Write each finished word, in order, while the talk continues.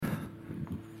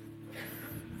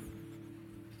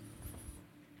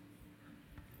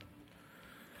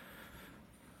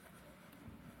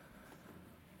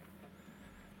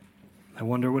I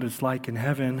wonder what it's like in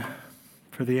heaven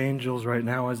for the angels right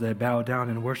now as they bow down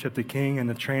and worship the King and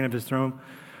the train of his throne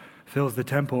fills the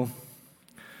temple.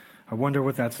 I wonder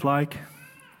what that's like.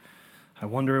 I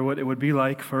wonder what it would be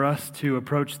like for us to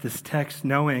approach this text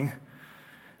knowing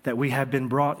that we have been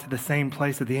brought to the same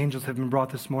place that the angels have been brought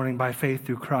this morning by faith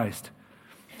through Christ.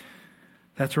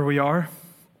 That's where we are.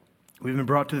 We've been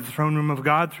brought to the throne room of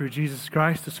God through Jesus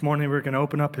Christ. This morning we're going to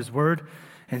open up his word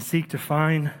and seek to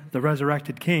find the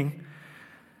resurrected King.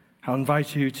 I'll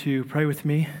invite you to pray with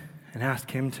me and ask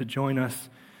him to join us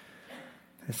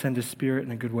and send his Spirit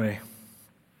in a good way.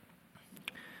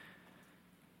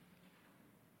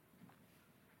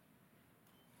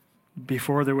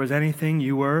 Before there was anything,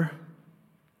 you were,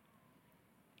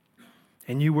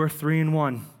 and you were three in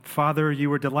one. Father, you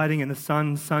were delighting in the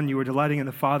Son. Son, you were delighting in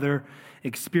the Father,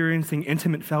 experiencing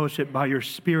intimate fellowship by your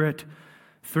Spirit.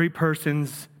 Three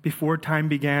persons before time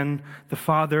began. The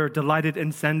Father delighted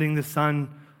in sending the Son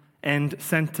and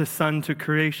sent the Son to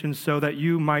creation so that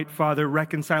you might, Father,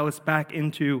 reconcile us back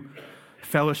into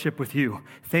fellowship with you.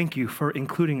 Thank you for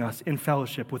including us in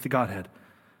fellowship with the Godhead.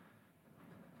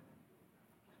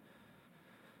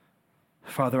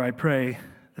 Father, I pray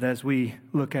that as we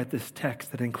look at this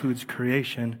text that includes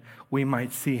creation, we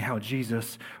might see how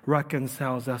Jesus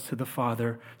reconciles us to the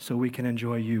Father so we can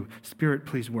enjoy you. Spirit,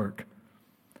 please work.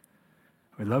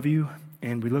 We love you,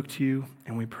 and we look to you,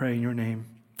 and we pray in your name.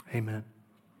 Amen.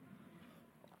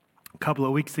 A couple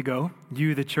of weeks ago,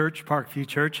 you, the church, Parkview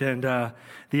Church, and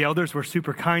the elders were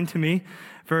super kind to me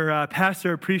for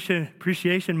Pastor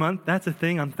Appreciation Month. That's a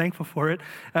thing. I'm thankful for it.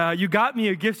 You got me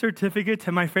a gift certificate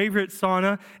to my favorite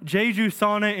sauna, Jeju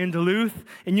Sauna in Duluth.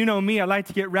 And you know me, I like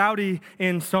to get rowdy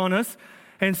in saunas.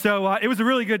 And so it was a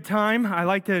really good time. I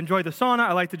like to enjoy the sauna.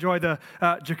 I like to enjoy the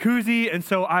jacuzzi. And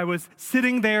so I was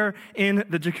sitting there in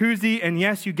the jacuzzi. And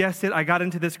yes, you guessed it, I got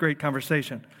into this great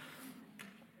conversation.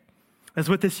 As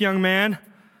with this young man,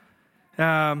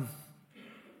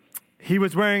 he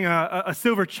was wearing a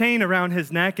silver chain around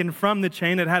his neck, and from the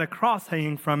chain it had a cross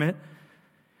hanging from it.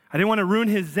 I didn't want to ruin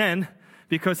his zen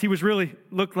because he was really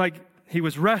looked like he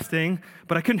was resting,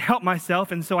 but I couldn't help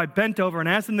myself, and so I bent over and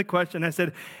asked him the question. I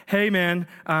said, "Hey, man,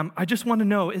 I just want to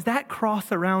know: is that cross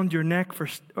around your neck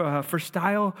for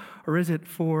style, or is it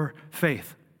for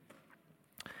faith?"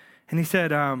 And he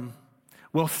said,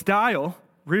 "Well, style,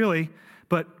 really,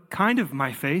 but kind of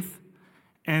my faith."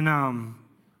 And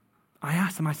I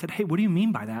asked him, I said, "Hey, what do you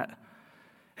mean by that?"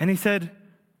 And he said,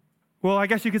 "Well, I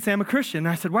guess you could say I'm a Christian." And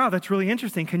I said, "Wow, that's really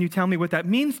interesting. Can you tell me what that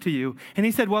means to you?" And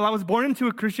he said, "Well, I was born into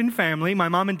a Christian family. My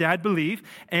mom and dad believe,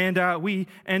 and we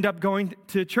end up going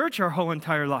to church our whole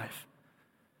entire life.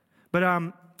 But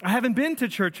I haven't been to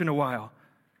church in a while."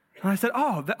 And I said,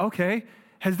 "Oh, okay.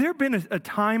 Has there been a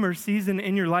time or season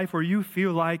in your life where you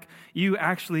feel like you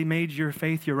actually made your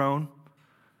faith your own?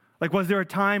 Like, was there a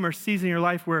time or season in your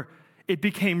life where it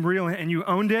became real and you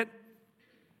owned it?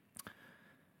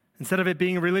 Instead of it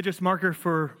being a religious marker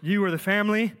for you or the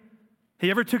family, have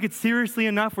you ever took it seriously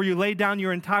enough where you laid down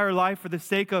your entire life for the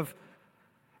sake of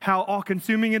how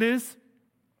all-consuming it is?"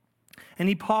 And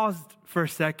he paused for a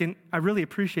second. I really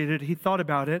appreciated it. He thought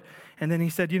about it, and then he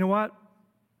said, "You know what?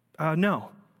 No.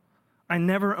 I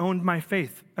never owned my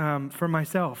faith for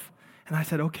myself." And I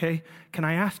said, "Okay, can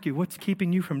I ask you, what's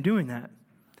keeping you from doing that?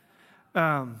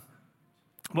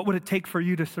 What would it take for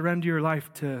you to surrender your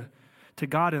life to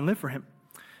God and live for him?"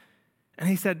 And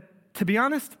he said, "To be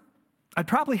honest, I'd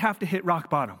probably have to hit rock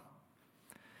bottom."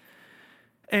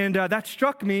 And that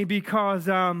struck me because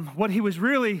what he was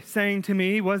really saying to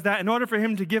me was that in order for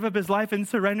him to give up his life and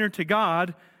surrender to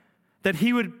God, that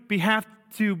he would have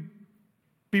to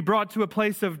be brought to a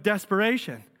place of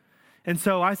desperation. And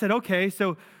so I said, "Okay,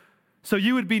 so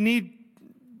you would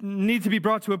need to be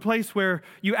brought to a place where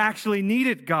you actually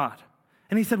needed God."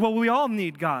 And he said, "Well, we all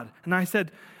need God." And I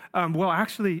said, "Well,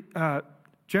 actually,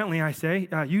 gently I say,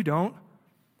 you don't."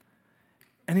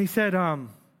 And he said,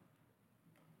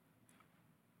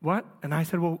 "What?" And I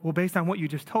said, well, based on what you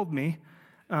just told me,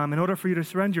 in order for you to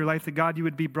surrender your life to God, you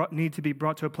would need to be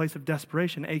brought to a place of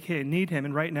desperation, aka need him.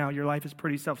 And right now, your life is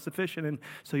pretty self-sufficient, and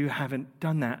so you haven't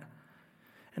done that."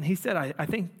 And he said, I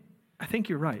think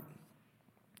you're right."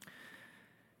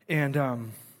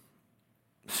 And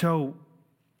so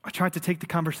I tried to take the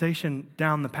conversation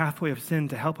down the pathway of sin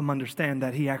to help him understand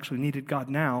that he actually needed God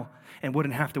now and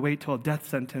wouldn't have to wait till a death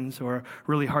sentence or a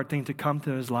really hard thing to come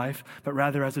to his life, but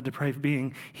rather as a depraved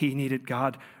being, he needed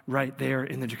God right there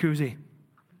in the jacuzzi.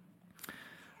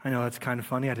 I know that's kind of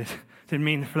funny. I didn't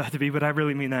mean for that to be, but I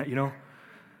really mean that, you know.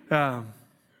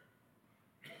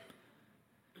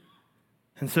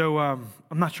 And so I'm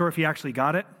not sure if he actually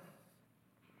got it.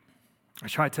 I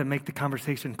tried to make the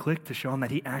conversation click to show him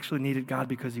that he actually needed God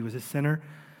because he was a sinner.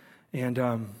 And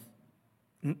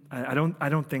I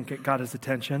don't think it got his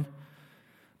attention.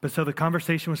 But so the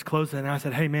conversation was closed, and I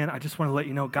said, hey, man, I just want to let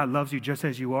you know God loves you just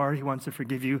as you are. He wants to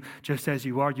forgive you just as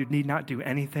you are. You need not do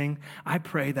anything. I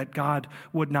pray that God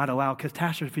would not allow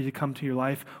catastrophe to come to your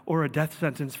life or a death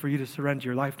sentence for you to surrender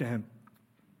your life to him.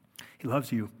 He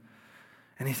loves you.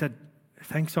 And he said,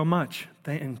 thanks so much,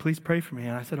 and please pray for me.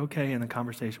 And I said, okay, and the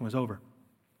conversation was over.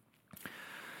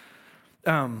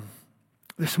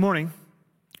 This morning,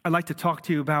 I'd like to talk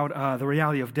to you about the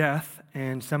reality of death,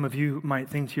 and some of you might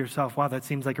think to yourself, wow, that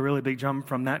seems like a really big jump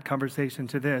from that conversation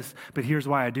to this, but here's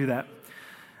why I do that.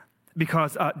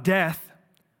 Because death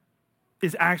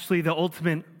is actually the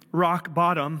ultimate rock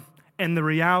bottom, and the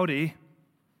reality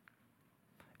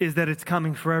is that it's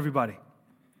coming for everybody.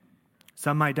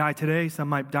 Some might die today, some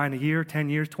might die in a year, 10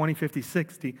 years, 20, 50,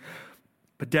 60,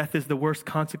 but death is the worst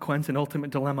consequence and ultimate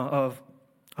dilemma of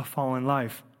a fallen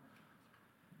life.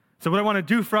 So what I want to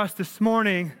do for us this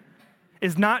morning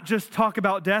is not just talk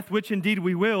about death, which indeed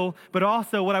we will, but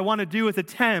also what I want to do is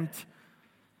attempt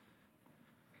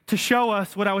to show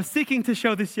us what I was seeking to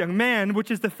show this young man,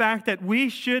 which is the fact that we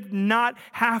should not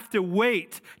have to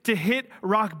wait to hit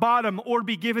rock bottom or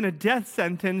be given a death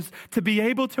sentence to be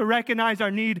able to recognize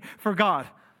our need for God.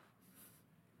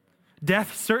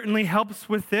 Death certainly helps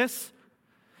with this.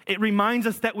 It reminds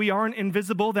us that we aren't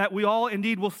invisible, that we all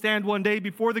indeed will stand one day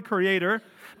before the Creator.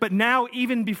 But now,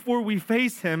 even before we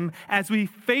face him, as we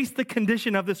face the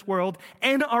condition of this world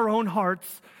and our own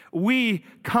hearts, we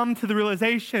come to the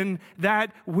realization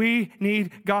that we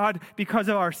need God because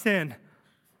of our sin.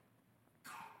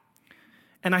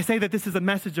 And I say that this is a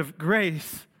message of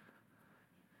grace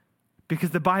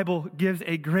because the Bible gives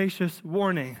a gracious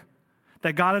warning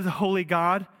that God is a holy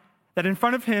God, that in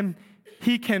front of him,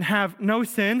 he can have no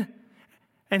sin,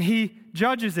 and he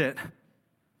judges it.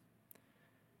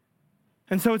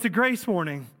 And so it's a grace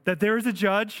warning that there is a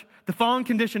judge. The fallen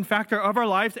condition factor of our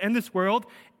lives and this world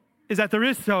is that there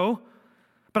is so.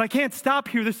 But I can't stop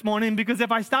here this morning, because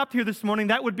if I stopped here this morning,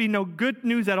 that would be no good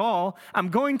news at all. I'm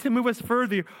going to move us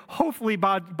further, hopefully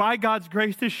by God's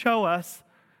grace, to show us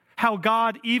how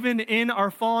God, even in our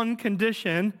fallen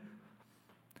condition,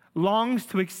 longs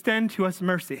to extend to us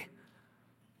mercy.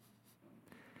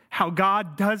 How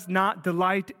God does not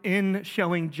delight in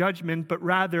showing judgment, but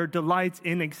rather delights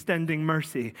in extending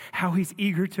mercy. How he's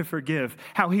eager to forgive.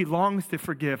 How he longs to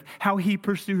forgive. How he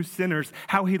pursues sinners.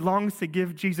 How he longs to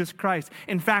give Jesus Christ.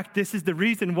 In fact, this is the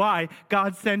reason why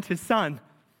God sent his Son,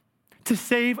 to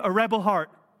save a rebel heart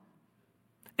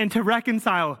and to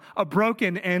reconcile a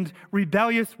broken and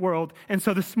rebellious world. And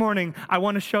so this morning, I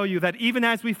want to show you that even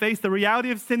as we face the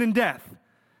reality of sin and death,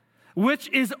 which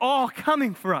is all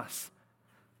coming for us,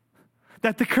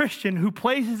 that the Christian who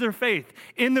places their faith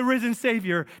in the risen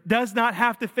Savior does not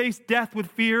have to face death with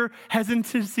fear,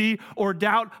 hesitancy, or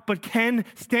doubt, but can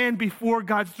stand before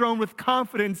God's throne with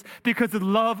confidence because of the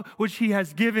love which he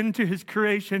has given to his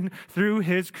creation through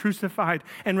his crucified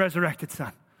and resurrected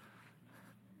Son.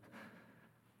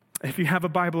 If you have a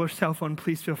Bible or cell phone,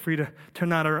 please feel free to turn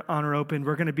that on or open.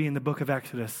 We're going to be in the book of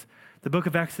Exodus. The book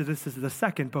of Exodus is the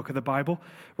second book of the Bible.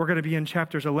 We're going to be in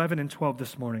chapters 11 and 12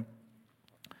 this morning.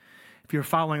 If you're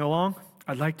following along,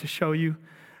 I'd like to show you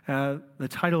the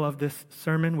title of this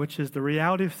sermon, which is The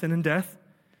Reality of Sin and Death,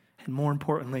 and more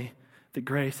importantly, the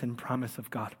grace and promise of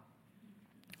God.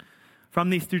 From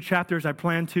these 2 chapters, I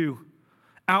plan to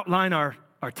outline our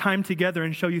time together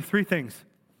and show you 3 things.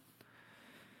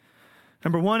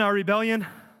 Number 1, our rebellion.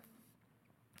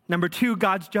 Number 2,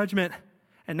 God's judgment.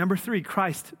 And number 3,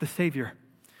 Christ, the Savior.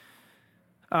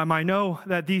 I know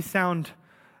that these sound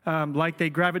like they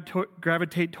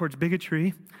gravitate towards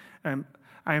bigotry. I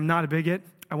am not a bigot.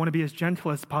 I want to be as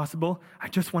gentle as possible. I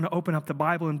just want to open up the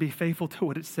Bible and be faithful to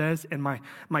what it says. And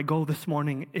my goal this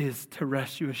morning is to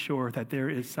rest you assured that there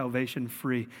is salvation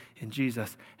free in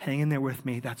Jesus. Hang in there with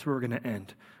me. That's where we're going to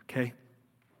end, okay?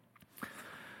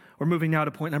 We're moving now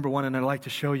to point number 1, and I'd like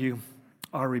to show you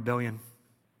our rebellion.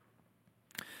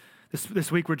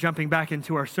 This week, we're jumping back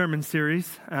into our sermon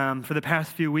series. For the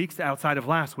past few weeks, outside of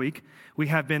last week, we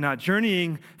have been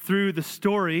journeying through the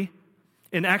story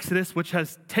in Exodus, which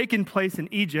has taken place in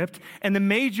Egypt. And the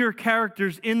major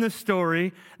characters in the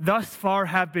story thus far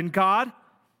have been God,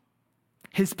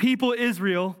 his people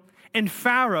Israel, and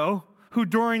Pharaoh, who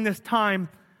during this time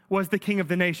was the king of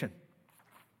the nation.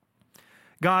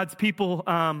 God's people,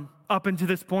 up until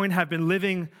this point, have been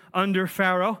living under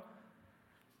Pharaoh.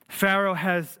 Pharaoh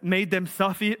has made them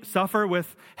suffer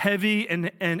with heavy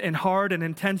and hard and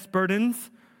intense burdens.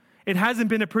 It hasn't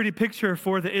been a pretty picture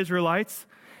for the Israelites.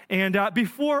 And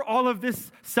before all of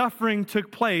this suffering took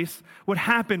place, what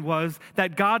happened was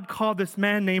that God called this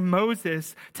man named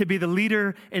Moses to be the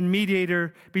leader and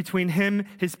mediator between him,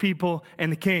 his people, and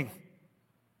the king.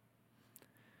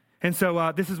 And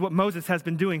so this is what Moses has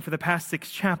been doing for the past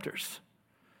 6 chapters.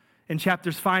 In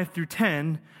chapters 5 through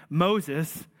 10,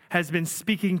 Moses has been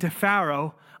speaking to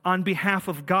Pharaoh on behalf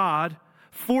of God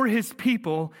for his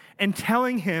people and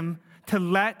telling him to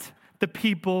let the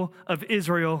people of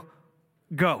Israel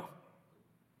go.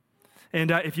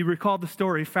 And if you recall the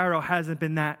story, Pharaoh hasn't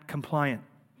been that compliant.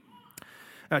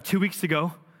 2 weeks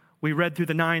ago, we read through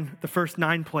the first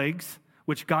 9 plagues,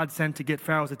 which God sent to get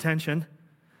Pharaoh's attention.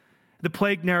 The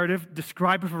plague narrative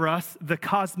described for us the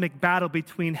cosmic battle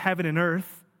between heaven and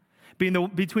earth,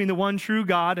 between the one true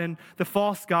God and the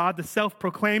false God, the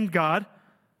self-proclaimed God.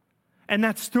 And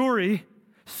that story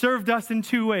served us in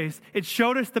 2 ways. It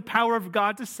showed us the power of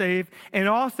God to save, and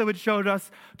also it showed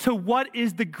us to what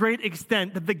is the great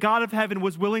extent that the God of heaven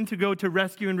was willing to go to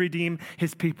rescue and redeem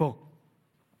his people.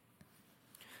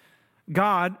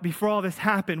 God, before all this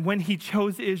happened, when he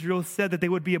chose Israel, said that they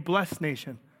would be a blessed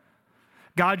nation.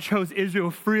 God chose Israel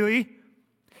freely.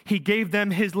 He gave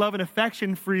them his love and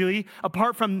affection freely,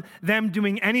 apart from them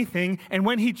doing anything. And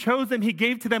when he chose them, he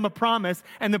gave to them a promise.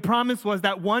 And the promise was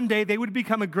that one day they would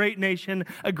become a great nation,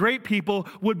 a great people,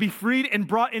 would be freed and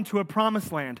brought into a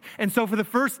promised land. And so for the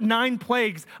first 9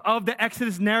 plagues of the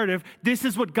Exodus narrative, this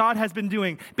is what God has been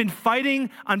doing, been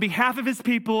fighting on behalf of his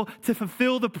people to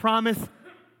fulfill the promise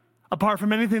apart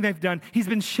from anything they've done. He's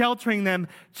been sheltering them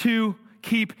to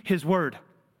keep his word.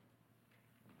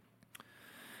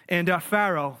 And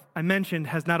Pharaoh, I mentioned,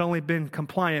 has not only been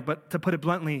compliant, but to put it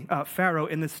bluntly, Pharaoh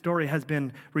in this story has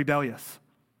been rebellious.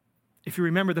 If you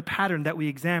remember, the pattern that we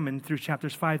examined through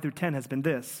chapters 5 through 10 has been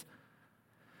this.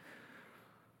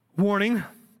 Warning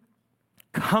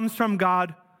comes from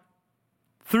God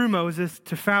through Moses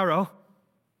to Pharaoh.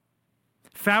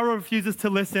 Pharaoh refuses to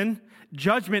listen.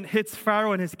 Judgment hits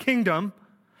Pharaoh and his kingdom.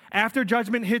 After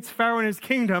judgment hits Pharaoh and his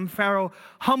kingdom, Pharaoh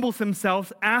humbles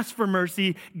himself, asks for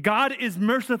mercy. God is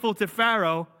merciful to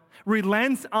Pharaoh,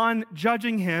 relents on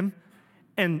judging him,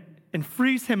 and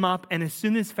frees him up. And as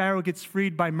soon as Pharaoh gets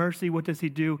freed by mercy, what does he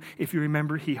do? If you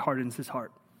remember, he hardens his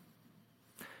heart.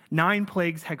 9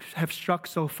 plagues have struck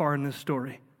so far in this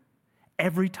story.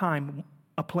 Every time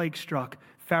a plague struck,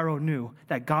 Pharaoh knew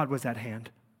that God was at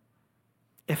hand.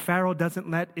 If Pharaoh doesn't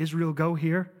let Israel go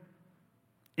here,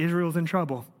 Israel's in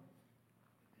trouble.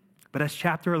 But as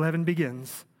chapter 11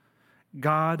 begins,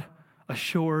 God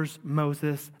assures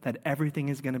Moses that everything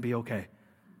is going to be okay.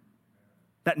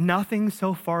 That nothing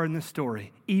so far in this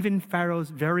story, even Pharaoh's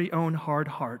very own hard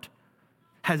heart,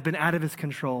 has been out of his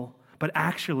control, but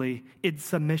actually it's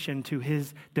submission to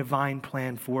his divine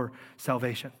plan for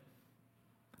salvation.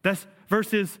 That's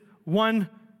verses 1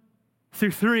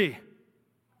 through 3.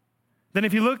 Then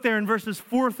if you look there in verses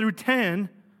 4 through 10,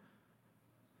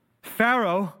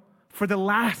 Pharaoh, for the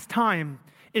last time,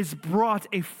 is brought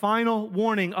a final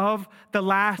warning of the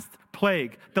last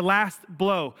plague, the last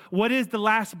blow. What is the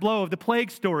last blow of the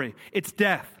plague story? It's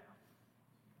death.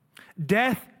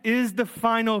 Death is the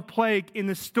final plague in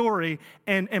the story,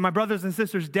 and my brothers and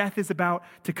sisters, death is about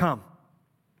to come.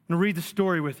 I'm going to read the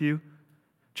story with you.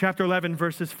 Chapter 11,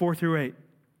 verses 4 through 8.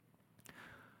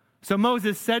 So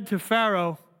Moses said to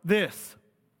Pharaoh this,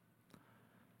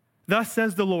 "Thus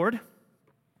says the Lord,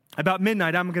 about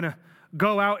midnight, I'm going to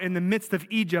go out in the midst of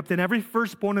Egypt, and every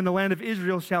firstborn in the land of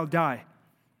Israel shall die.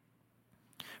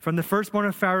 From the firstborn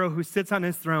of Pharaoh who sits on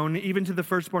his throne, even to the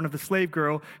firstborn of the slave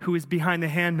girl who is behind the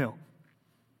handmill,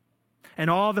 and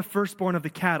all the firstborn of the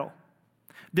cattle.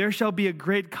 There shall be a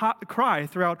great cry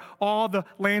throughout all the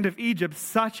land of Egypt,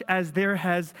 such as there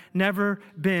has never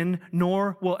been,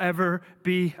 nor will ever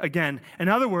be again." In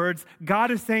other words, God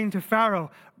is saying to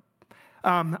Pharaoh,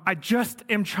 I just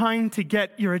am trying to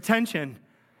get your attention.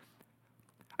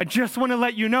 I just want to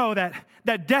let you know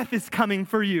that death is coming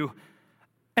for you.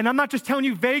 And I'm not just telling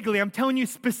you vaguely, I'm telling you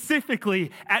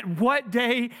specifically at what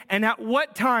day and at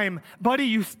what time. Buddy,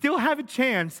 you still have a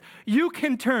chance. You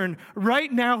can turn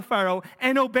right now, Pharaoh,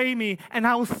 and obey me, and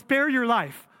I will spare your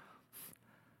life.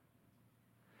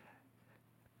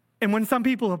 And when some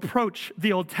people approach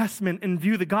the Old Testament and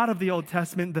view the God of the Old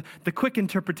Testament, the quick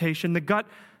interpretation, the gut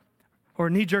or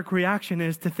knee-jerk reaction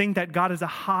is to think that God is a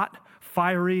hot,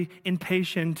 fiery,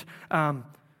 impatient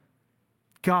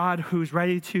God who's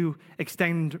ready to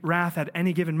extend wrath at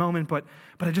any given moment. But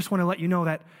I just want to let you know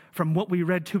that from what we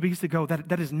read 2 weeks ago,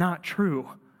 that is not true.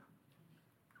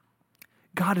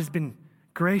 God has been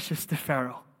gracious to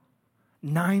Pharaoh.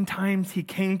 9 times he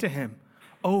came to him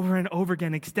over and over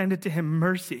again, extended to him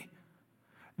mercy.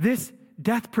 This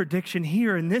death prediction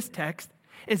here in this text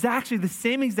is actually the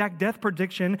same exact death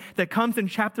prediction that comes in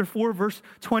chapter 4, verse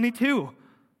 22.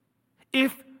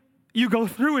 If you go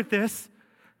through with this,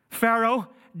 Pharaoh,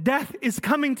 death is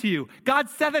coming to you. God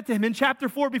said that to him in chapter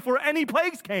 4 before any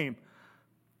plagues came.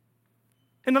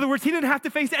 In other words, he didn't have to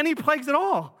face any plagues at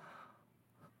all.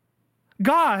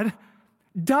 God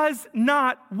does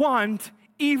not want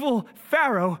evil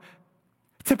Pharaoh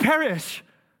to perish.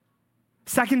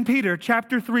 2 Peter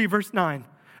chapter 3, verse 9.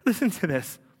 Listen to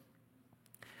this.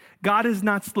 God is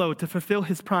not slow to fulfill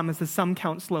his promise, as some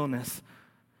count slowness,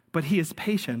 but he is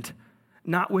patient,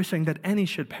 not wishing that any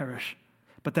should perish,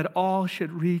 but that all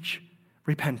should reach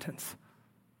repentance.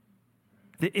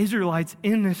 The Israelites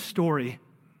in this story,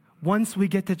 once we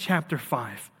get to chapter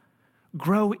 5,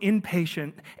 grow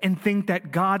impatient and think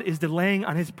that God is delaying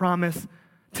on his promise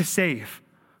to save.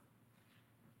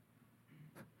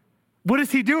 What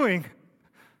is he doing?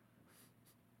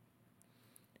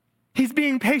 He's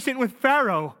being patient with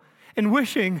Pharaoh and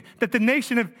wishing that the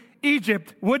nation of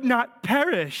Egypt would not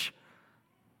perish.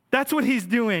 That's what he's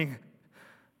doing.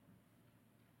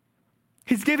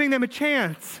 He's giving them a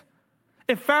chance.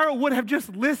 If Pharaoh would have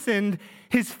just listened,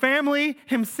 his family,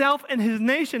 himself, and his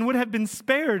nation would have been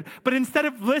spared. But instead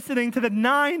of listening to the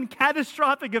 9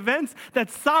 catastrophic events that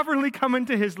sovereignly come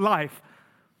into his life,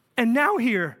 and now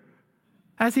here,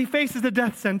 as he faces a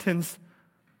death sentence,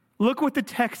 look what the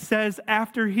text says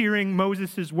after hearing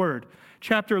Moses' word.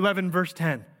 Chapter 11, verse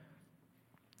 10.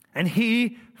 And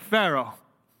he, Pharaoh,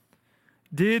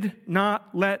 did not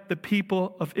let the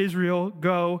people of Israel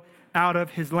go out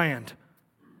of his land.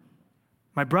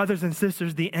 My brothers and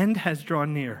sisters, the end has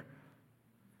drawn near.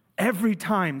 Every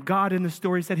time God in the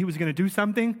story said he was going to do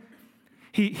something,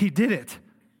 he did it.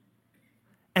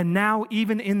 And now,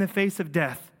 even in the face of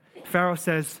death, Pharaoh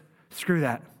says, screw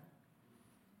that.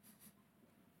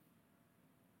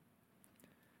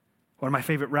 One of my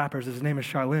favorite rappers, his name is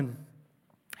Charlene.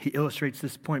 He illustrates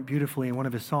this point beautifully in one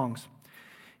of his songs.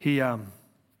 He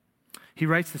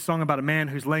writes the song about a man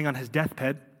who's laying on his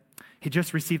deathbed. He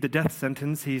just received a death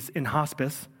sentence. He's in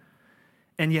hospice.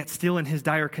 And yet still in his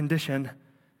dire condition,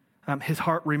 his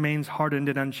heart remains hardened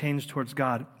and unchanged towards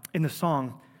God. In the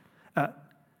song,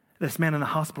 this man in the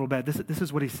hospital bed, this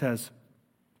is what he says.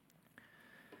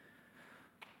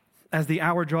 As the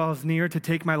hour draws near to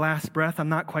take my last breath, I'm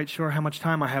not quite sure how much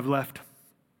time I have left.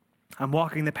 I'm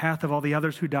walking the path of all the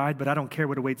others who died, but I don't care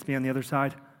what awaits me on the other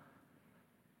side.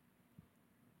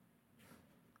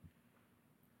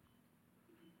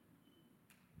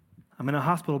 I'm in a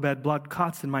hospital bed, blood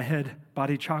clots in my head,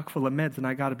 body chock full of meds, and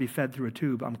I gotta be fed through a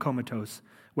tube. I'm comatose.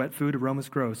 Wet food, aromas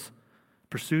gross.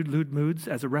 Pursued lewd moods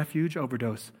as a refuge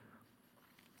overdose.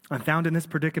 I'm found in this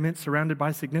predicament, surrounded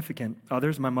by significant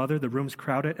others, my mother, the room's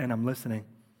crowded, and I'm listening.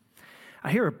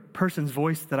 I hear a person's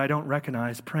voice that I don't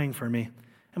recognize praying for me.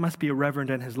 It must be a reverend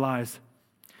and his lies.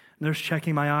 Nurse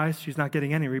checking my eyes, she's not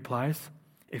getting any replies.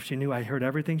 If she knew I heard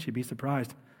everything, she'd be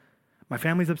surprised. My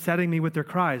family's upsetting me with their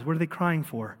cries. What are they crying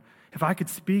for? If I could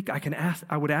speak,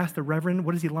 I would ask the reverend,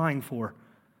 what is he lying for?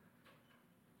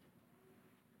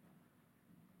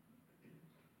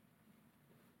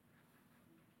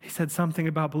 He said something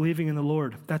about believing in the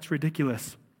Lord. That's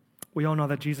ridiculous. We all know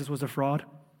that Jesus was a fraud.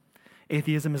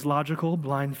 Atheism is logical.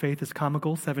 Blind faith is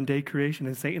comical. 7-day creation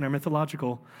and Satan are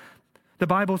mythological. The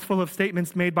Bible is full of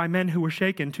statements made by men who were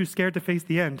shaken, too scared to face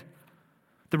the end.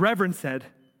 The Reverend said,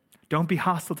 don't be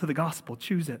hostile to the gospel.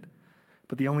 Choose it.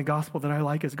 But the only gospel that I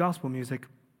like is gospel music.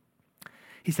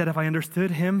 He said, if I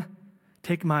understood him,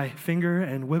 take my finger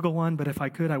and wiggle one, but if I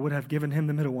could, I would have given him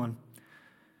the middle one.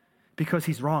 Because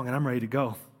he's wrong and I'm ready to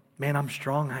go. Man, I'm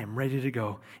strong. I am ready to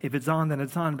go. If it's on, then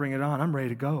it's on. Bring it on. I'm ready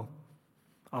to go.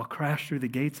 I'll crash through the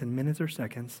gates in minutes or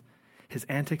seconds. His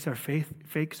antics are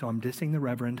fake, so I'm dissing the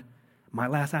Reverend. My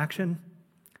last action?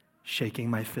 Shaking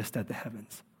my fist at the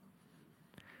heavens.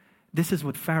 This is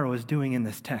what Pharaoh is doing in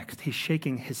this text. He's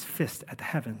shaking his fist at the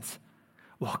heavens.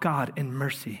 While God, in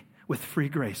mercy, with free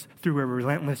grace, through a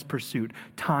relentless pursuit,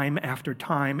 time after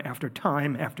time after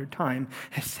time after time,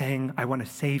 is saying, I want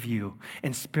to save you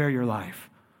and spare your life.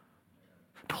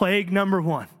 Plague number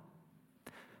 1.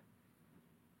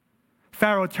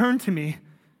 Pharaoh, turn to me,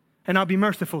 and I'll be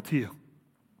merciful to you.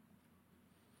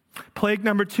 Plague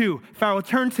number 2, Pharaoh,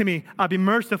 turn to me, I'll be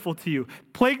merciful to you.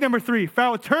 Plague number 3,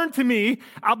 Pharaoh, turn to me,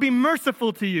 I'll be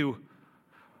merciful to you.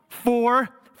 4,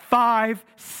 5,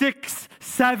 6,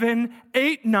 7,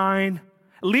 8, 9,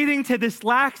 leading to this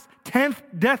last 10th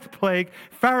death plague.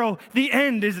 Pharaoh, the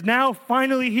end is now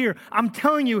finally here. I'm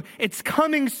telling you, it's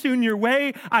coming soon your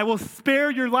way. I will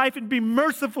spare your life and be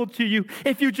merciful to you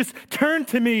if you just turn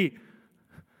to me.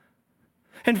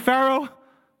 And Pharaoh,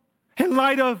 in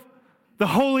light of The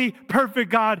holy,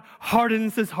 perfect God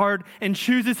hardens his heart and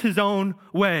chooses his own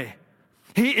way.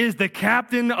 He is the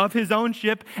captain of his own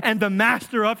ship and the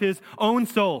master of his own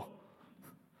soul.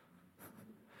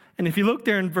 And if you look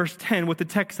there in verse 10, what the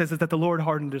text says is that the Lord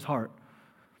hardened his heart.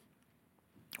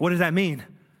 What does that mean?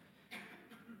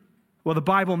 Well, the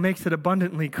Bible makes it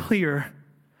abundantly clear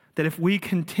that if we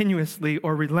continuously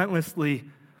or relentlessly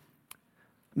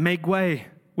make way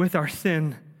with our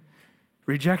sin,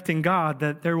 rejecting God,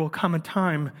 that there will come a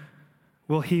time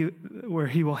where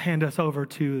he will hand us over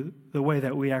to the way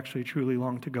that we actually truly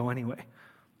long to go anyway.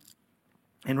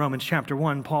 In Romans chapter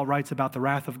 1, Paul writes about the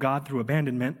wrath of God through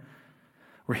abandonment,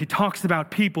 where he talks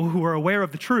about people who are aware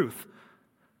of the truth,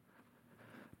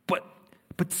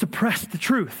 but suppress the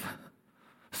truth,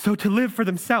 so to live for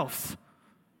themselves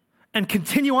and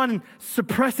continue on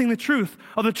suppressing the truth,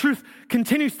 or the truth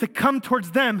continues to come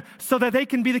towards them so that they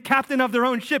can be the captain of their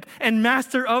own ship and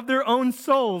master of their own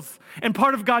souls. And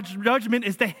part of God's judgment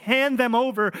is to hand them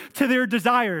over to their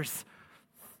desires.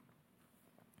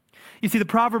 You see, the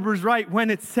proverb is right when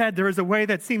it said there is a way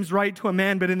that seems right to a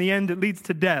man, but in the end it leads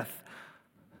to death.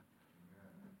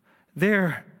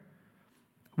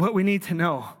 What we need to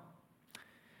know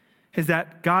is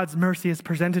that God's mercy is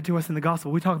presented to us in the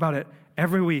gospel. We talk about it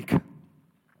every week.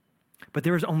 But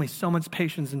there is only so much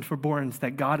patience and forbearance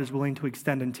that God is willing to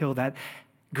extend until that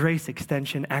grace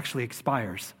extension actually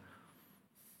expires.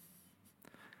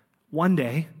 One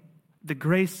day, the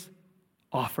grace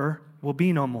offer will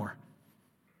be no more.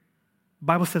 The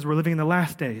Bible says we're living in the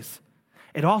last days.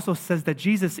 It also says that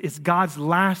Jesus is God's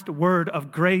last word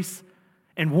of grace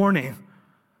and warning.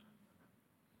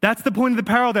 That's the point of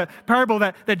the parable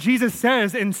that Jesus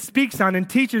says and speaks on and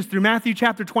teaches through Matthew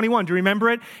chapter 21. Do you remember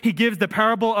it? He gives the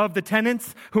parable of the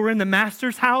tenants who are in the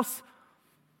master's house.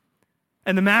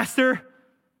 And the master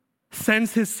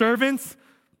sends his servants,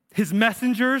 his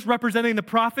messengers representing the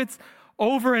prophets,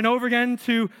 over and over again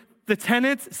to the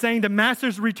tenants, saying the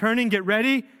master's returning, get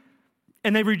ready.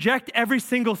 And they reject every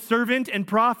single servant and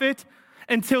prophet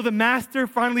until the master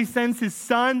finally sends his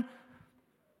son.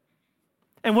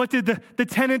 And what did the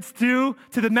tenants do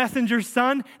to the messenger's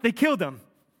son? They killed him.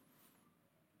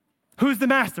 Who's the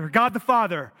master? God the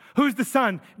Father. Who's the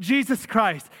Son? Jesus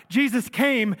Christ. Jesus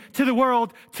came to the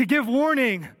world to give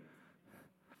warning.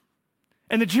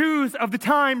 And the Jews of the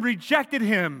time rejected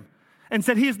him and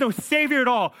said, he is no Savior at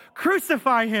all.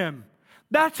 Crucify him.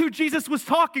 That's who Jesus was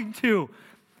talking to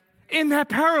in that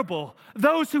parable.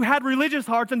 Those who had religious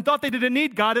hearts and thought they didn't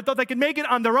need God and thought they could make it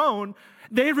on their own,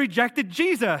 they rejected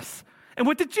Jesus. And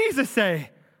what did Jesus say?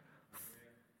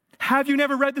 Have you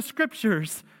never read the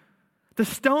scriptures? The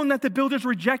stone that the builders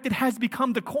rejected has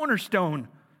become the cornerstone.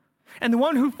 And the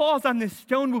one who falls on this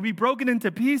stone will be broken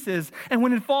into pieces. And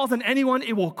when it falls on anyone,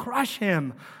 it will crush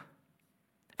him.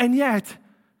 And yet,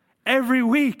 every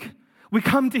week, we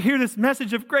come to hear this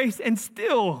message of grace, and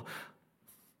still,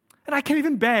 and I can't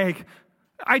even beg,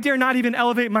 I dare not even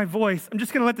elevate my voice. I'm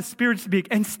just going to let the Spirit speak.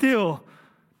 And still,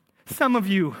 some of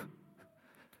you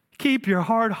keep your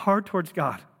hard heart towards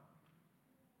God.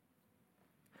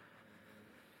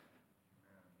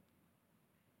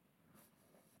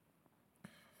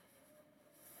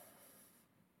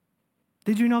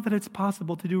 Did you know that it's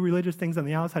possible to do religious things on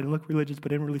the outside and look religious,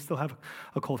 but inwardly still have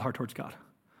a cold heart towards God?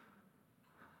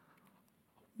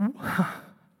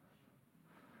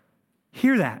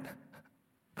 Hear that.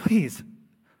 Please.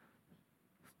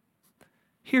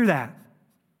 Hear that.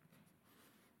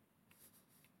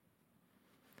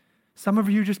 Some of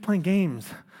you are just playing games.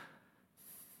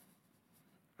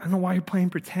 I don't know why you're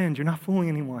playing pretend. You're not fooling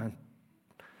anyone.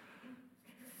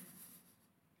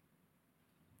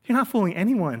 You're not fooling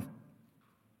anyone.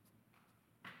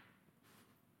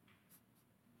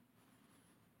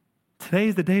 Today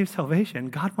is the day of salvation.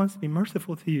 God wants to be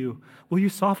merciful to you. Will you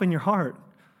soften your heart?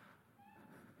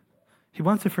 He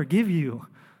wants to forgive you,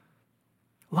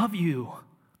 love you,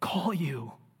 call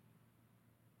you.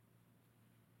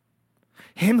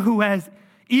 Him who has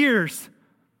ears,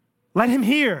 let him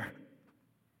hear.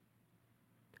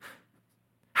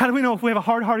 How do we know if we have a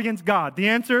hard heart against God? The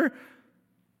answer,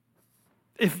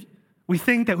 if we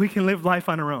think that we can live life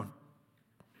on our own.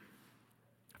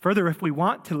 Further, if we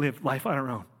want to live life on our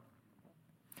own.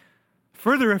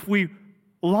 Further, if we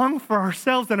long for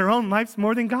ourselves and our own lives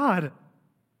more than God.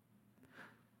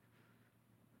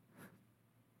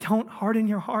 Don't harden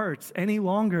your hearts any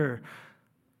longer.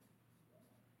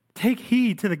 Take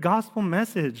heed to the gospel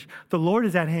message. The Lord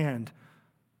is at hand.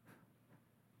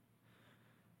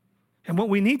 And what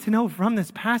we need to know from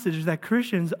this passage is that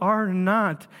Christians are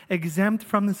not exempt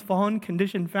from this fallen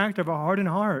condition fact of a hardened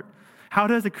heart. How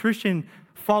does a Christian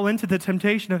fall into the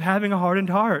temptation of having a hardened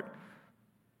heart?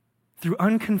 through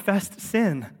unconfessed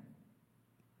sin.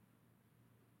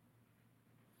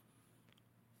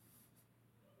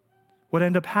 What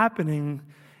ended up happening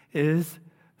is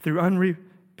through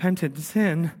unrepentant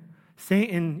sin,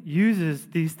 Satan uses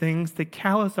these things to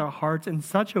callous our hearts in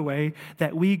such a way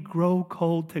that we grow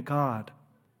cold to God,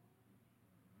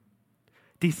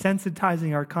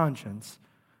 desensitizing our conscience,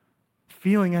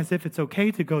 feeling as if it's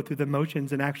okay to go through the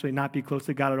motions and actually not be close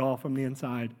to God at all from the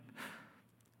inside.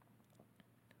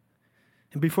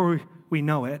 And before we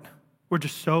know it, we're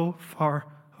just so far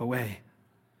away.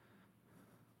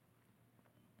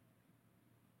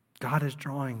 God is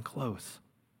drawing close,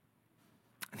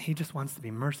 and he just wants to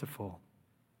be merciful.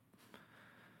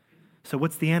 So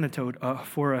what's the antidote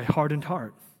for a hardened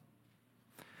heart?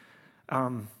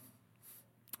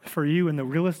 For you, in the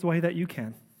realest way that you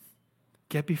can,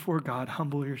 get before God,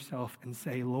 humble yourself, and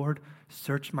say, Lord,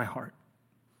 search my heart.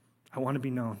 I want to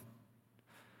be known.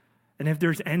 And if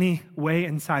there's any way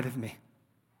inside of me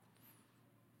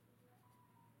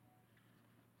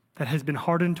that has been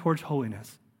hardened towards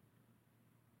holiness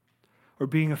or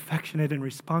being affectionate in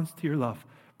response to your love,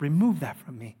 remove that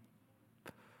from me.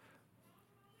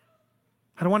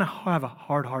 I don't want to have a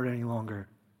hard heart any longer.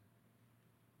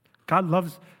 God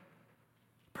loves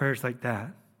prayers like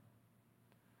that.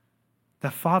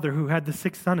 That father who had the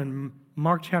sick son in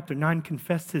Mark chapter 9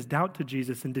 confessed his doubt to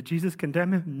Jesus. And did Jesus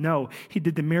condemn him? No. He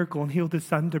did the miracle and healed his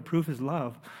son to prove his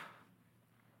love.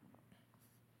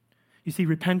 You see,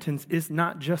 repentance is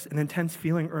not just an intense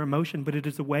feeling or emotion, but it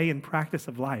is a way and practice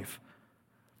of life.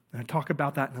 And I'll talk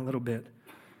about that in a little bit.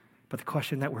 But the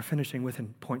question that we're finishing with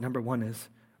in point number 1 is,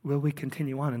 will we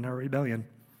continue on in our rebellion?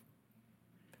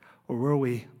 Or will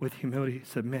we, with humility,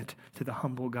 submit to the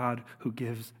humble God who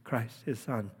gives Christ his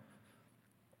son?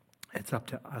 It's up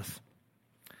to us.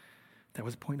 That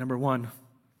was point number 1,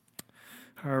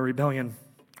 our rebellion.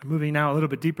 Moving now a little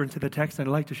bit deeper into the text, I'd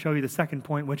like to show you the second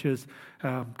point, which is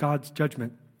God's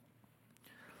judgment.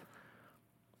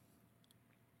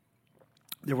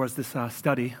 There was this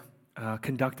study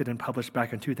conducted and published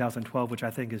back in 2012, which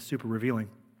I think is super revealing.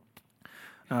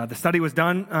 The study was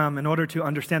done in order to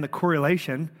understand the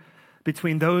correlation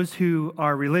between those who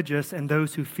are religious and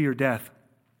those who fear death.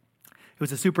 It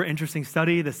was a super interesting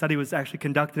study. The study was actually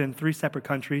conducted in 3 separate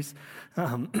countries,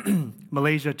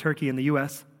 Malaysia, Turkey, and the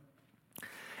U.S.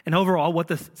 And overall, what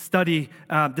the study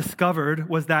discovered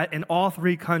was that in all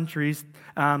 3 countries,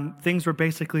 things were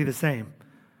basically the same.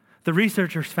 The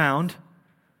researchers found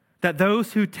that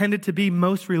those who tended to be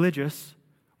most religious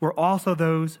were also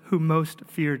those who most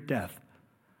feared death.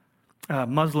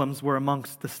 Muslims were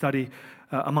amongst the study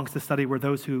were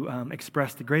those who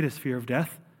expressed the greatest fear of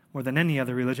death, more than any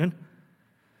other religion.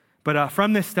 But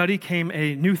from this study came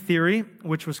a new theory,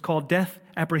 which was called death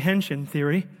apprehension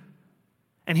theory.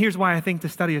 And here's why I think the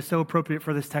study is so appropriate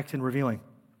for this text in revealing.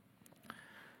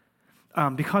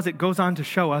 Because it goes on to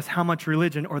show us how much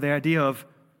religion, or the idea of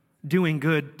doing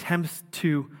good, tempts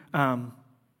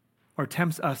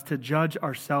us to judge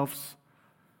ourselves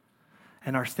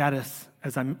and our status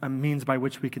as a means by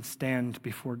which we can stand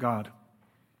before God.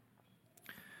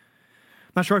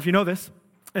 I'm not sure if you know this,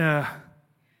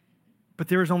 but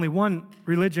there is only one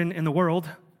religion in the world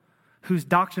whose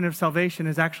doctrine of salvation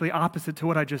is actually opposite to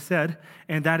what I just said,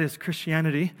 and that is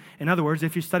Christianity. In other words,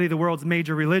 if you study the world's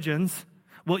major religions,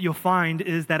 what you'll find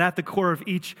is that at the core of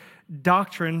each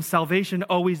doctrine, salvation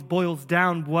always boils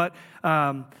down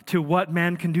to what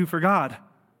man can do for God.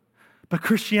 But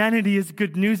Christianity is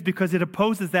good news because it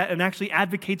opposes that and actually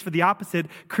advocates for the opposite.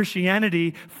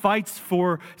 Christianity fights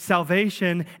for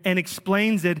salvation and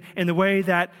explains it in the way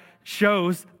that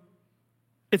shows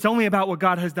it's only about what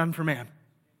God has done for man.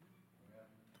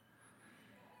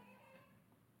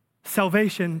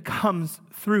 Salvation comes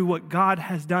through what God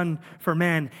has done for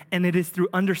man, and it is through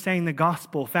understanding the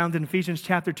gospel found in Ephesians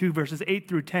chapter 2, verses 8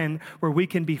 through 10, where we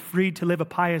can be freed to live a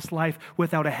pious life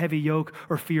without a heavy yoke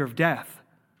or fear of death.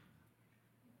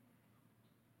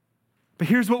 But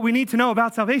here's what we need to know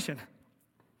about salvation.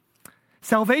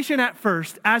 Salvation at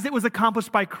first, as it was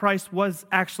accomplished by Christ, was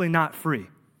actually not free.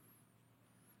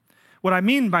 What I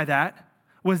mean by that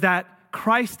was that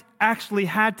Christ actually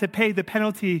had to pay the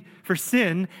penalty for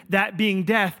sin, that being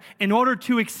death, in order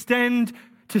to extend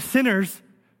to sinners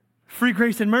free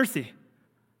grace and mercy.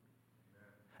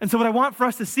 And so what I want for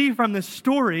us to see from this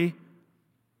story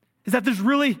is that there's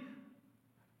really,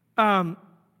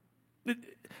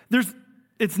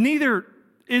 it's neither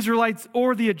Israelites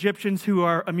or the Egyptians who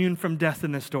are immune from death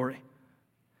in this story.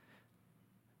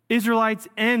 Israelites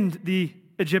and the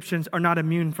Egyptians are not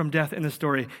immune from death in the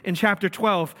story. In chapter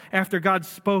 12, after God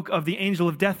spoke of the angel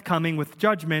of death coming with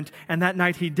judgment, and that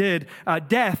night he did,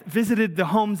 death visited the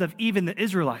homes of even the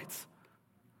Israelites.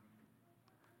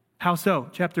 How so?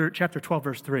 Chapter 12,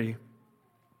 verse 3.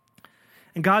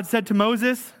 And God said to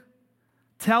Moses,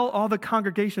 tell all the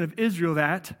congregation of Israel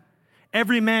that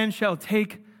every man shall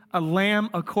take a lamb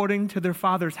according to their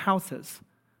father's houses,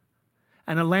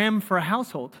 and a lamb for a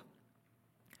household.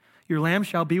 Your lamb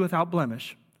shall be without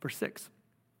blemish. Verse 6.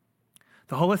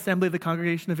 The whole assembly of the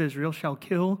congregation of Israel shall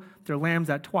kill their lambs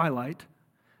at twilight.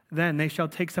 Then they shall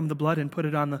take some of the blood and put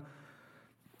it on the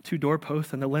 2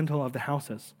 doorposts and the lintel of the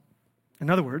houses. In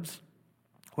other words,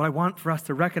 what I want for us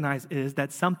to recognize is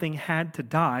that something had to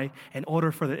die in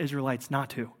order for the Israelites not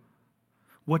to.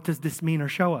 What does this mean or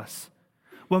show us?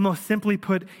 Well, most simply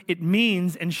put, it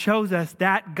means and shows us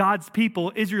that God's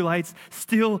people, Israelites,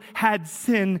 still had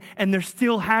sin, and there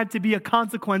still had to be a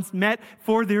consequence met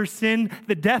for their sin,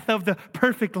 the death of the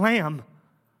perfect lamb.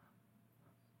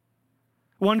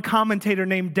 One commentator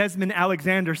named Desmond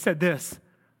Alexander said this: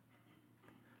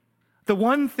 the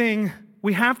one thing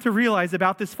we have to realize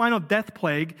about this final death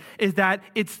plague is that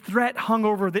its threat hung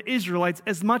over the Israelites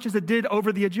as much as it did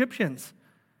over the Egyptians.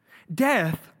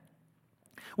 Death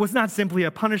was not simply a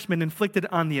punishment inflicted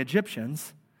on the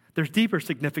Egyptians. There's deeper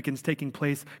significance taking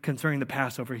place concerning the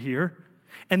Passover here.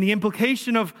 And the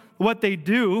implication of what they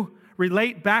do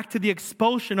relate back to the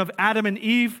expulsion of Adam and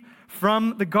Eve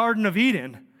from the Garden of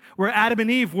Eden, where Adam and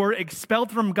Eve were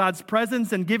expelled from God's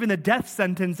presence and given a death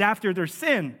sentence after their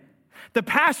sin. The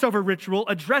Passover ritual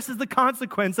addresses the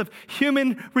consequence of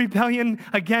human rebellion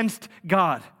against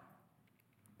God.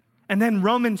 And then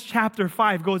Romans chapter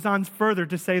 5 goes on further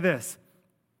to say this: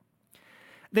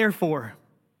 therefore,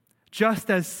 just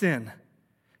as sin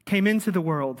came into the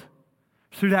world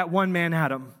through that one man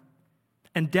Adam,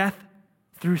 and death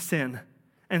through sin,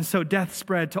 and so death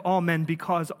spread to all men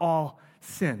because all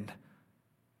sinned.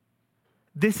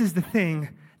 This is the thing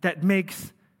that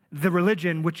makes the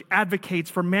religion which advocates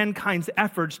for mankind's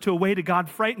efforts to a way to God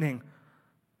frightening.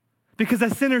 Because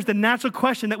as sinners, the natural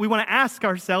question that we want to ask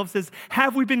ourselves is,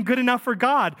 have we been good enough for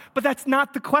God? But that's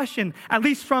not the question, at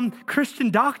least from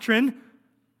Christian doctrine,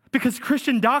 because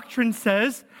Christian doctrine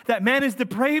says that man is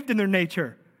depraved in their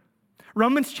nature.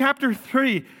 Romans chapter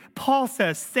 3,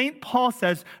 St. Paul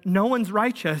says, no one's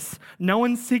righteous, no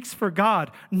one seeks for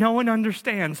God, no one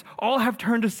understands, all have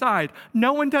turned aside,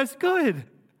 no one does good.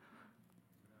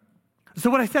 So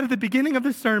what I said at the beginning of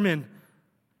the sermon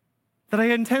that I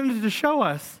intended to show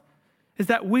us is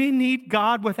that we need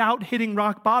God without hitting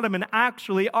rock bottom, and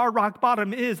actually our rock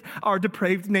bottom is our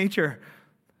depraved nature.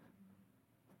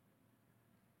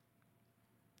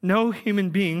 No human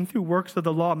being through works of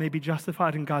the law may be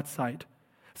justified in God's sight,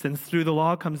 since through the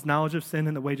law comes knowledge of sin,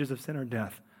 and the wages of sin are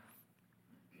death.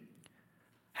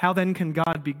 How then can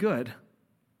God be good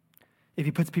if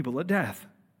he puts people to death?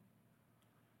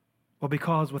 Well,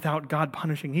 because without God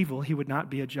punishing evil, he would not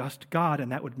be a just God,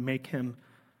 and that would make him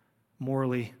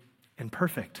morally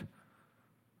imperfect.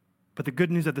 But the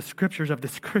good news of the scriptures of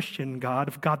this Christian God,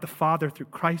 of God the Father through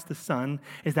Christ the Son,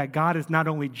 is that God is not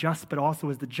only just, but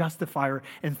also is the justifier,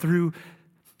 and through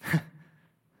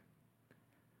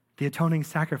the atoning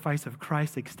sacrifice of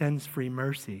Christ extends free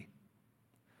mercy.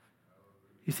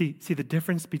 You see, the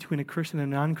difference between a Christian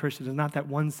and a non-Christian is not that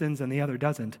one sins and the other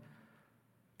doesn't.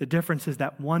 The difference is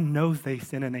that one knows they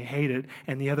sin and they hate it,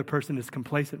 and the other person is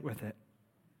complacent with it.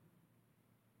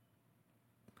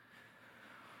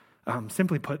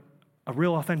 Simply put, a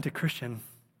real authentic Christian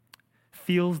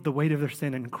feels the weight of their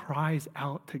sin and cries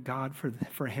out to God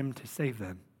for him to save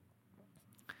them.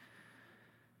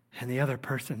 And the other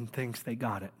person thinks they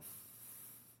got it.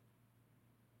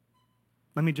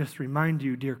 Let me just remind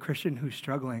you, dear Christian who's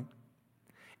struggling,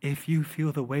 if you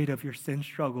feel the weight of your sin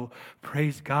struggle,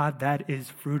 praise God, that is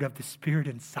fruit of the Spirit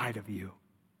inside of you.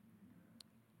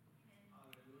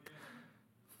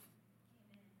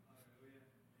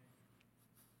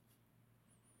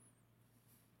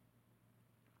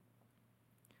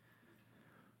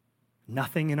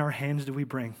 Nothing in our hands do we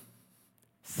bring.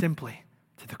 Simply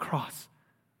to the cross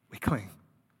we cling.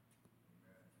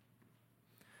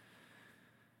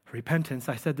 Repentance,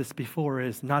 I said this before,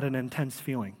 is not an intense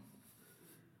feeling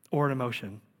or an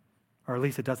emotion, or at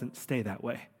least it doesn't stay that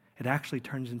way. It actually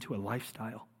turns into a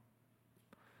lifestyle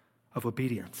of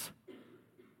obedience.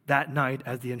 That night,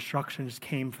 as the instructions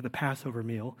came for the Passover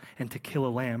meal and to kill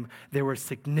a lamb, there were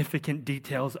significant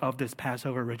details of this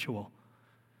Passover ritual.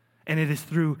 And it is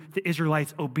through the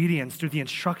Israelites' obedience, through the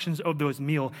instructions of those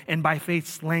meal, and by faith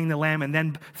slaying the lamb, and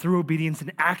then through obedience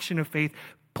and action of faith,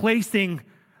 placing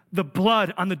the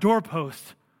blood on the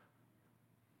doorpost.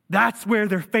 That's where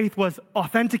their faith was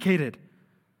authenticated.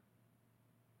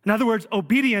 In other words,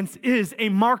 obedience is a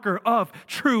marker of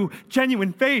true,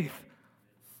 genuine faith.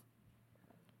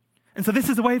 And so this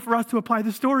is a way for us to apply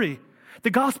the story. The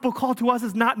gospel call to us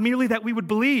is not merely that we would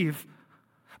believe,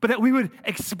 but that we would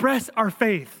express our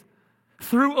faith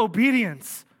through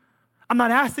obedience. I'm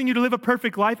not asking you to live a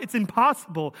perfect life. It's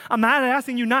impossible. I'm not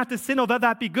asking you not to sin, although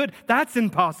that be good. That's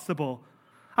impossible.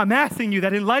 I'm asking you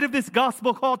that in light of this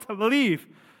gospel call to believe,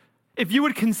 if you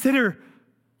would consider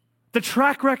the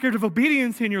track record of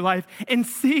obedience in your life and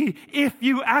see if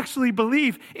you actually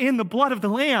believe in the blood of the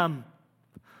Lamb.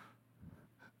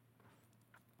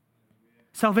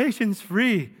 Salvation's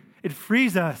free. It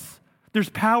frees us. There's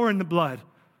power in the blood.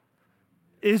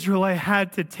 Israel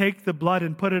had to take the blood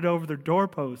and put it over their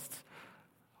doorposts.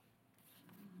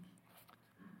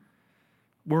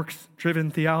 Works-driven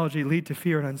theology lead to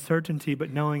fear and uncertainty, but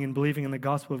knowing and believing in the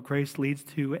gospel of grace leads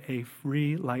to a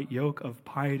free, light yoke of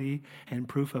piety and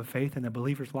proof of faith in the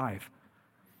believer's life.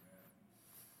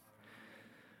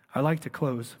 I'd like to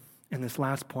close in this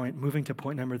last point, moving to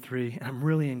point number 3, and I'm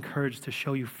really encouraged to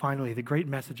show you finally the great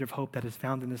message of hope that is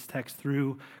found in this text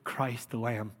through Christ the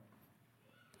Lamb.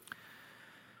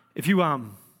 If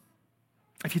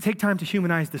you take time to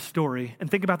humanize the story and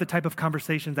think about the type of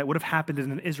conversations that would have happened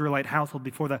in an Israelite household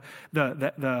before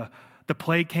the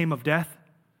plague came of death,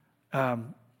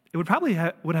 it would probably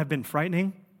would have been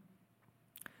frightening.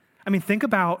 I mean, think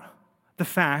about the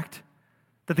fact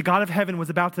that the God of heaven was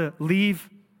about to leave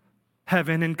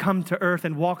heaven and come to earth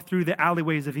and walk through the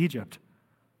alleyways of Egypt.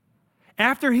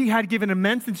 After he had given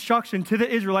immense instruction to the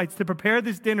Israelites to prepare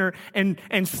this dinner and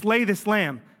slay this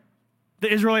lamb,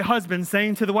 the Israelite husband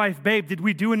saying to the wife, "Babe, did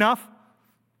we do enough?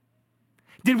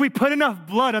 Did we put enough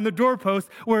blood on the doorpost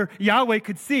where Yahweh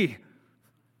could see?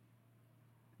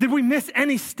 Did we miss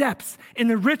any steps in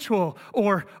the ritual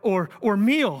or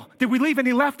meal? Did we leave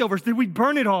any leftovers? Did we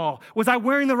burn it all? Was I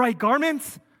wearing the right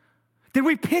garments? Did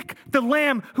we pick the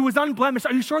lamb who was unblemished?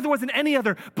 Are you sure there wasn't any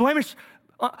other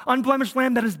unblemished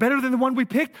lamb that is better than the one we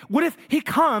picked? What if he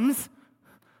comes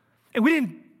and we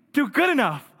didn't do good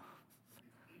enough?"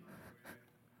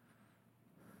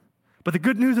 But the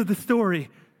good news of the story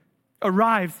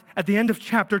arrives at the end of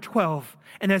chapter 12.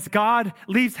 And as God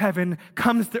leaves heaven,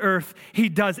 comes to earth, he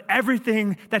does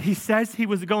everything that he says he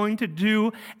was going to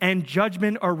do, and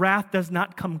judgment or wrath does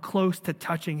not come close to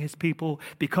touching his people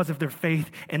because of their faith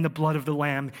in the blood of the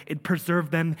Lamb. It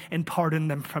preserved them and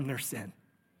pardoned them from their sin.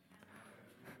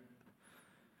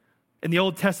 In the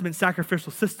Old Testament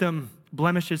sacrificial system,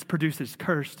 blemishes produces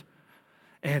cursed,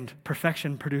 and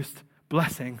perfection produced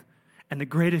blessing. And the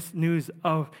greatest news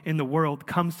in the world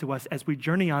comes to us as we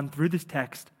journey on through this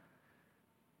text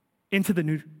into the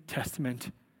New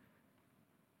Testament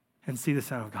and see the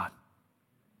Son of God.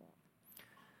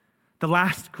 The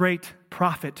last great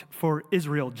prophet for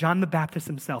Israel, John the Baptist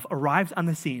himself, arrives on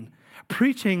the scene,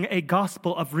 preaching a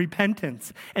gospel of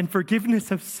repentance and forgiveness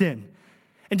of sin.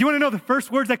 And do you want to know the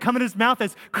first words that come in his mouth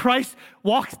as Christ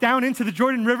walks down into the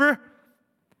Jordan River?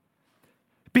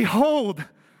 "Behold,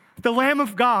 the Lamb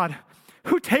of God,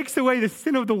 who takes away the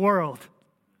sin of the world."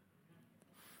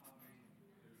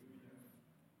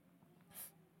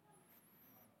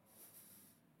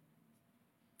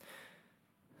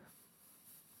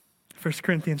 First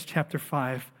Corinthians chapter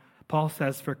 5, Paul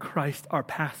says, "For Christ, our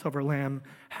Passover lamb,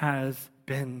 has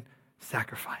been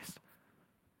sacrificed."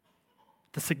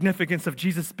 The significance of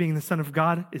Jesus being the Son of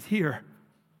God is here.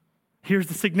 Here's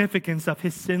the significance of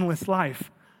his sinless life.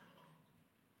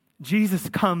 Jesus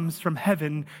comes from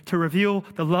heaven to reveal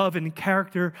the love and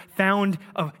character found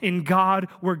in God,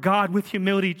 where God, with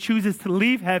humility, chooses to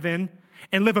leave heaven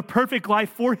and live a perfect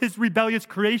life for his rebellious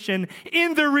creation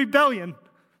in their rebellion,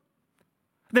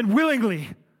 then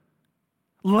willingly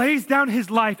lays down his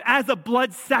life as a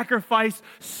blood sacrifice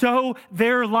so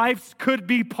their lives could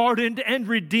be pardoned and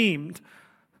redeemed.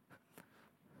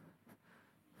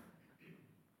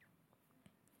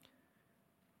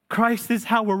 Christ is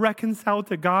how we're reconciled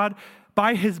to God.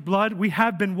 By his blood, we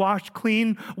have been washed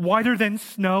clean, whiter than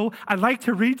snow. I'd like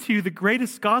to read to you the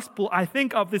greatest gospel, I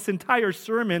think, of this entire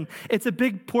sermon. It's a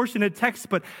big portion of text,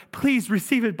 but please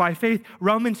receive it by faith.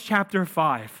 Romans chapter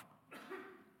 5.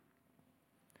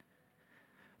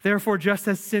 "Therefore, just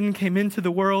as sin came into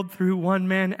the world through one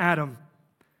man, Adam,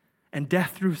 and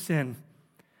death through sin,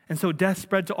 and so death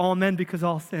spread to all men because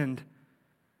all sinned.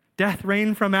 Death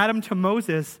reigned from Adam to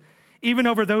Moses, even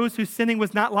over those whose sinning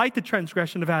was not like the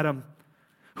transgression of Adam,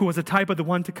 who was a type of the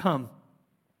one to come.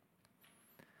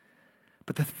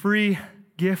 But the free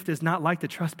gift is not like the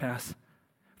trespass.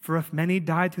 For if many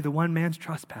died through the one man's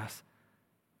trespass,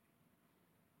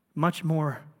 much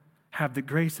more have the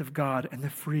grace of God and the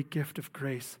free gift of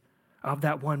grace of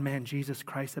that one man, Jesus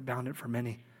Christ, abounded for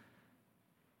many.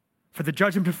 For the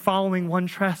judgment of following one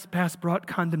trespass brought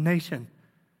condemnation.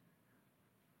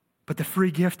 But the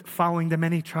free gift following the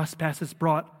many trespasses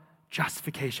brought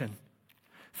justification.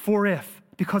 For if,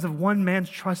 because of one man's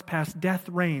trespass, death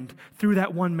reigned through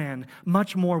that one man,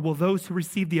 much more will those who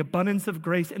receive the abundance of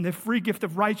grace and the free gift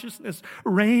of righteousness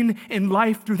reign in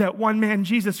life through that one man,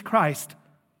 Jesus Christ,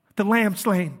 the Lamb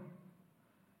slain.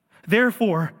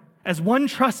 Therefore, as one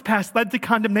trespass led to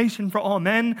condemnation for all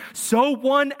men, so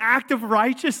one act of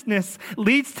righteousness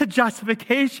leads to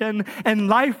justification and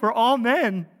life for all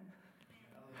men.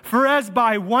 For as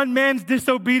by one man's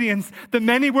disobedience the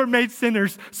many were made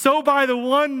sinners, so by the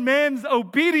one man's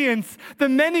obedience the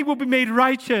many will be made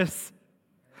righteous.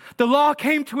 The law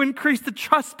came to increase the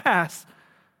trespass,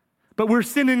 but where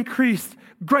sin increased,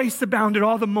 grace abounded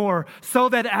all the more, so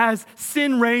that as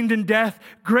sin reigned in death,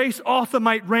 grace also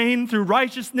might reign through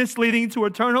righteousness leading to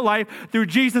eternal life through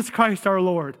Jesus Christ our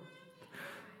Lord.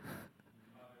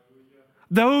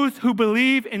 Those who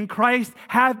believe in Christ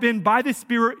have been, by the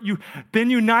Spirit, been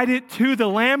united to the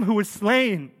Lamb who was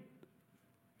slain.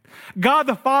 God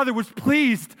the Father was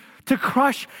pleased to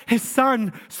crush his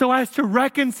Son so as to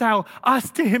reconcile us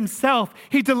to himself.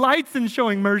 He delights in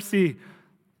showing mercy.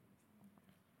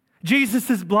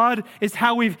 Jesus' blood is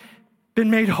how we've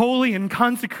been made holy and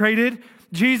consecrated.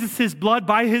 Jesus' blood,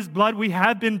 by his blood, we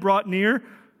have been brought near.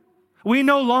 We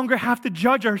no longer have to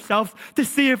judge ourselves to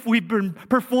see if we've been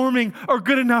performing or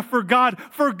good enough for God.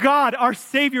 For God, our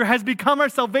Savior, has become our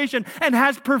salvation and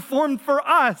has performed for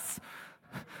us.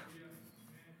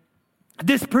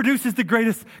 This produces the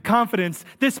greatest confidence.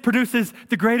 This produces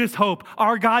the greatest hope.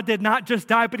 Our God did not just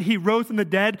die, but he rose from the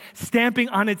dead, stamping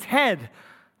on its head.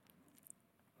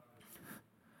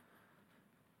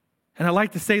 And I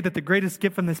like to say that the greatest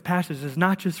gift from this passage is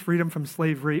not just freedom from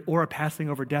slavery or a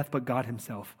passing over death, but God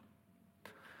himself.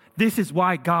 This is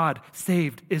why God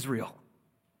saved Israel.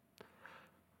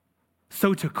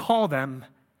 So to call them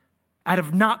out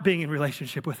of not being in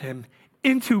relationship with him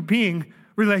into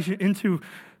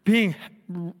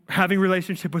having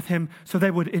relationship with him so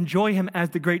they would enjoy him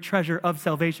as the great treasure of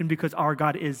salvation, because our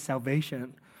God is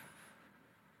salvation.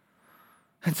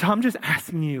 And so I'm just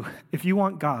asking you, if you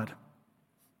want God,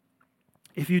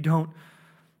 if you don't,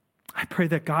 I pray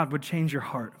that God would change your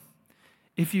heart.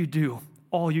 If you do,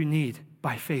 all you need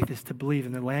by faith is to believe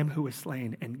in the Lamb who was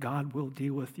slain, and God will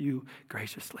deal with you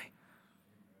graciously.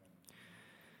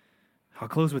 I'll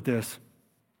close with this.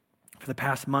 For the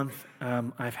past month,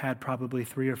 I've had probably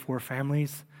 3 or 4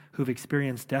 families who've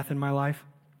experienced death in my life.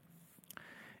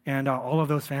 And all of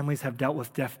those families have dealt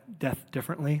with death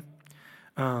differently.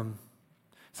 Some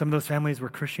of those families were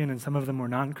Christian and some of them were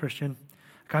non-Christian.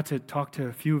 I got to talk to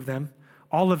a few of them.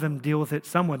 All of them deal with it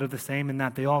somewhat of the same in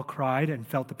that they all cried and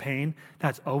felt the pain.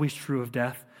 That's always true of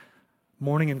death.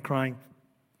 Mourning and crying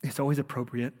is always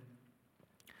appropriate.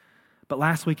 But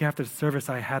last week after the service,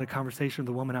 I had a conversation with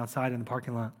a woman outside in the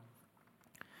parking lot.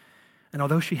 And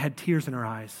although she had tears in her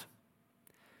eyes,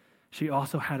 she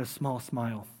also had a small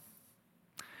smile.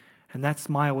 And that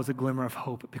smile was a glimmer of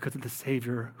hope because of the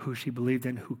Savior who she believed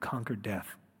in, who conquered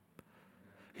death.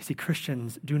 You see,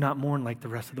 Christians do not mourn like the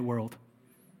rest of the world.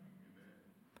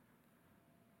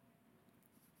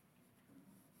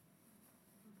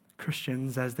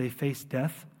 Christians, as they face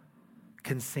death,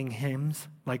 can sing hymns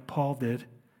like Paul did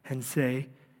and say,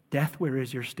 "Death, where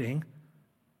is your sting?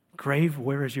 Grave,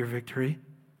 where is your victory?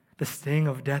 The sting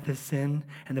of death is sin,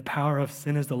 and the power of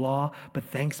sin is the law, but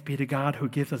thanks be to God who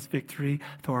gives us victory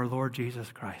through our Lord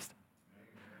Jesus Christ."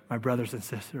 My brothers and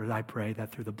sisters, I pray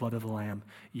that through the blood of the Lamb,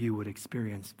 you would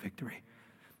experience victory.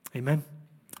 Amen?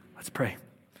 Let's pray.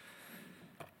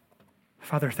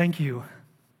 Father, thank you.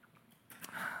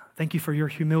 Thank you for your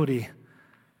humility.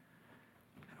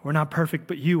 We're not perfect,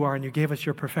 but you are, and you gave us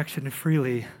your perfection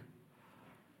freely,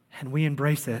 and we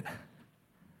embrace it.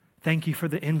 Thank you for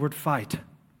the inward fight.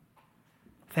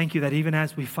 Thank you that even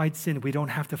as we fight sin, we don't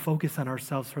have to focus on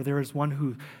ourselves, for there is one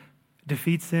who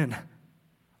defeats sin.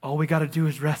 All we got to do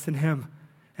is rest in him.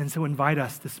 And so invite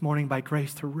us this morning by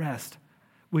grace to rest.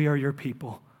 We are your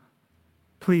people.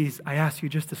 Please, I ask you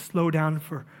just to slow down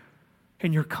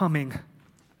in your coming,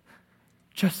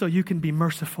 just so you can be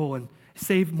merciful and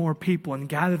save more people and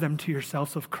gather them to yourself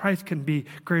so Christ can be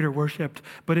greater worshiped.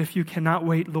 But if you cannot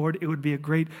wait, Lord, it would be a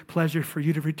great pleasure for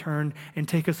you to return and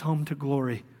take us home to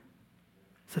glory.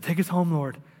 So take us home,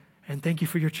 Lord, and thank you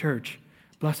for your church.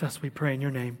 Bless us, we pray in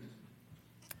your name.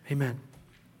 Amen.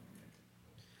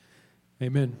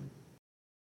 Amen.